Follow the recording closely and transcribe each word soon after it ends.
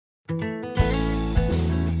Hello,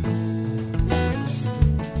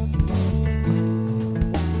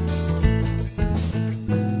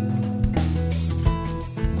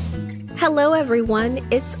 everyone.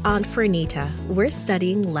 It's Aunt Fernita. We're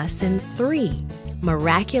studying Lesson 3,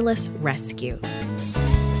 Miraculous Rescue.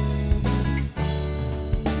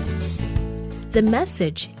 The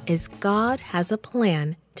message is God has a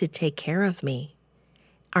plan to take care of me.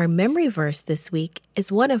 Our memory verse this week is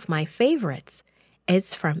one of my favorites.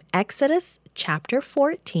 It's from Exodus chapter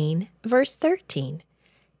 14, verse 13.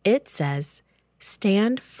 It says,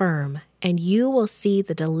 "Stand firm, and you will see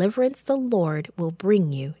the deliverance the Lord will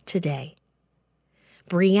bring you today."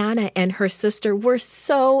 Brianna and her sister were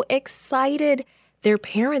so excited. Their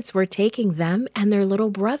parents were taking them and their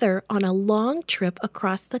little brother on a long trip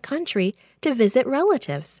across the country to visit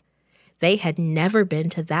relatives. They had never been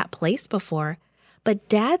to that place before, but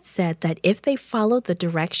Dad said that if they followed the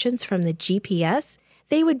directions from the GPS,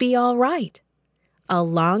 they would be all right. A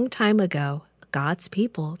long time ago, God's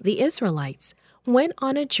people, the Israelites, went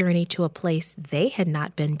on a journey to a place they had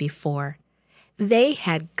not been before. They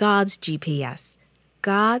had God's GPS,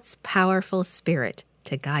 God's powerful Spirit,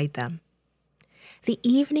 to guide them. The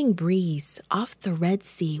evening breeze off the Red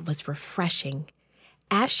Sea was refreshing.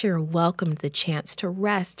 Asher welcomed the chance to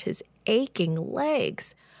rest his aching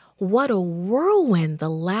legs. What a whirlwind the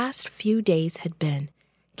last few days had been,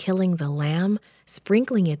 killing the lamb,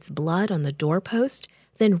 sprinkling its blood on the doorpost,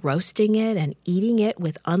 then roasting it and eating it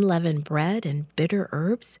with unleavened bread and bitter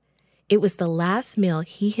herbs. It was the last meal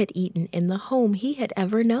he had eaten in the home he had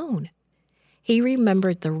ever known. He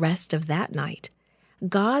remembered the rest of that night.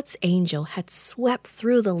 God's angel had swept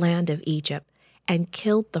through the land of Egypt and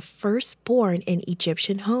killed the firstborn in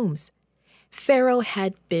Egyptian homes. Pharaoh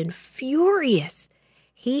had been furious.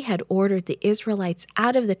 He had ordered the Israelites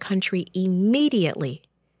out of the country immediately.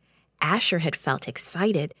 Asher had felt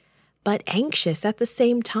excited, but anxious at the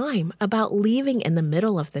same time about leaving in the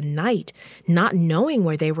middle of the night, not knowing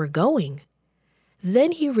where they were going.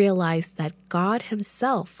 Then he realized that God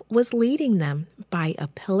himself was leading them by a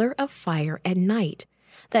pillar of fire at night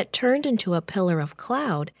that turned into a pillar of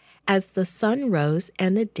cloud as the sun rose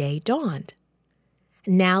and the day dawned.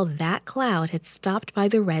 Now that cloud had stopped by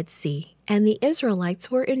the Red Sea, and the Israelites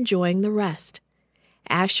were enjoying the rest.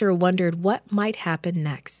 Asher wondered what might happen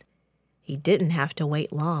next. He didn't have to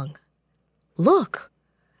wait long. "Look,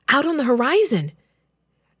 out on the horizon.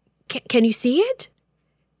 Can you see it?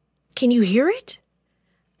 Can you hear it?"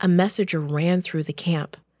 A messenger ran through the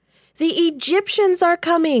camp. "The Egyptians are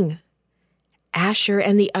coming!" Asher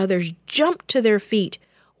and the others jumped to their feet.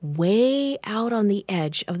 Way out on the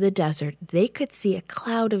edge of the desert, they could see a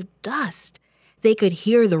cloud of dust. They could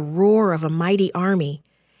hear the roar of a mighty army.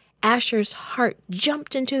 Asher's heart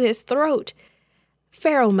jumped into his throat.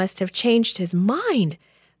 Pharaoh must have changed his mind.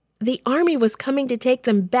 The army was coming to take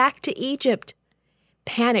them back to Egypt.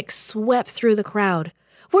 Panic swept through the crowd.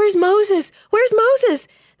 "Where's Moses? Where's Moses?"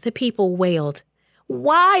 the people wailed.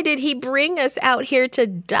 "Why did he bring us out here to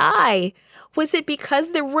die? Was it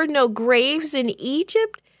because there were no graves in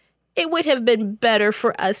Egypt? It would have been better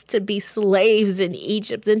for us to be slaves in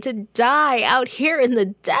Egypt than to die out here in the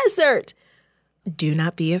desert." "Do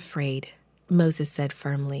not be afraid," Moses said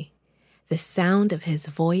firmly. The sound of his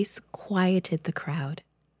voice quieted the crowd.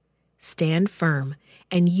 "Stand firm,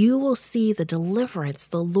 and you will see the deliverance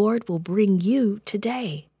the Lord will bring you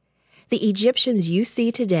today. The Egyptians you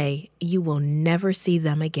see today, you will never see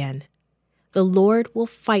them again. The Lord will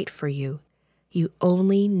fight for you. You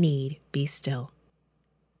only need be still."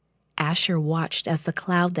 Asher watched as the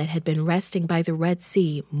cloud that had been resting by the Red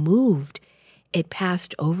Sea moved. It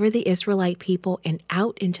passed over the Israelite people and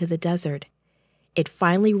out into the desert. It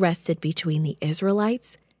finally rested between the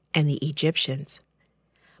Israelites and the Egyptians.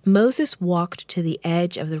 Moses walked to the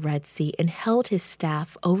edge of the Red Sea and held his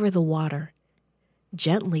staff over the water.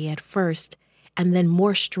 Gently at first, and then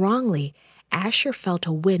more strongly, Asher felt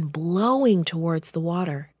a wind blowing towards the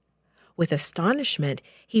water. With astonishment,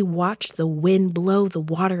 he watched the wind blow the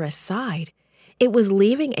water aside. It was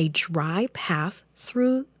leaving a dry path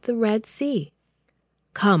through the Red Sea.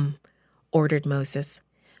 "Come," ordered Moses.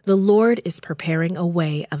 "The Lord is preparing a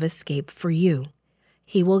way of escape for you.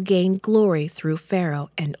 He will gain glory through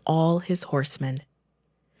Pharaoh and all his horsemen."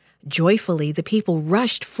 Joyfully, the people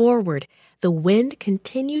rushed forward. The wind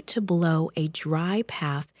continued to blow a dry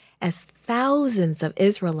path as thousands of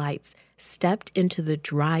Israelites stepped into the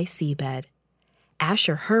dry seabed.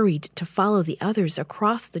 Asher hurried to follow the others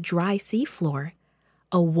across the dry seafloor.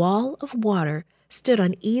 A wall of water stood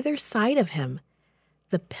on either side of him.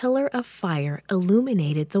 The pillar of fire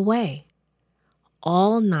illuminated the way.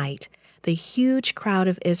 All night, the huge crowd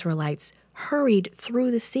of Israelites hurried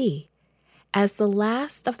through the sea. As the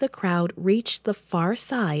last of the crowd reached the far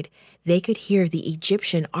side, they could hear the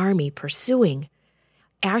Egyptian army pursuing.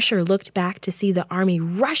 Asher looked back to see the army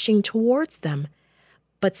rushing towards them.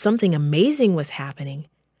 But something amazing was happening.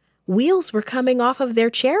 Wheels were coming off of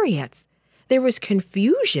their chariots. There was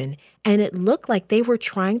confusion, and it looked like they were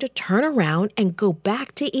trying to turn around and go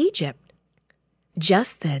back to Egypt.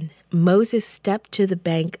 Just then, Moses stepped to the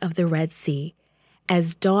bank of the Red Sea.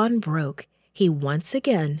 As dawn broke, he once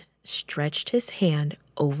again stretched his hand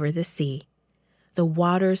over the sea. The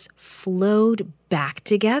waters flowed back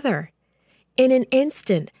together. In an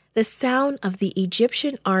instant, the sound of the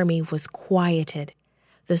Egyptian army was quieted.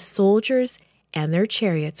 The soldiers and their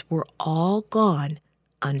chariots were all gone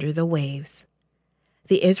under the waves.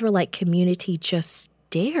 The Israelite community just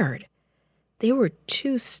stared. They were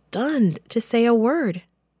too stunned to say a word.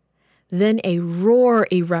 Then a roar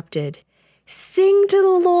erupted. "Sing to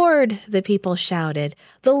the Lord," the people shouted.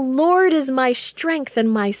 "The Lord is my strength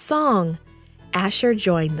and my song." Asher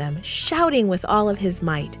joined them, shouting with all of his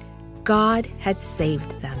might. God had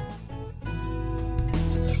saved them.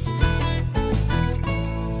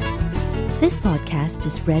 This podcast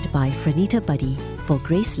is read by Franita Buddy for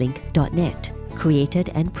Gracelink.net. Created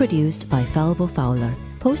and produced by Falvo Fowler.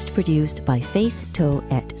 Post-produced by Faith Toe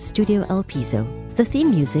at Studio El Piso. The theme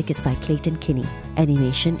music is by Clayton Kinney.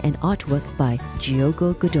 Animation and artwork by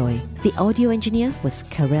Giogo Godoy. The audio engineer was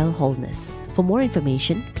Karel Holness. For more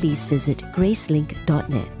information, please visit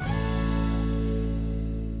Gracelink.net.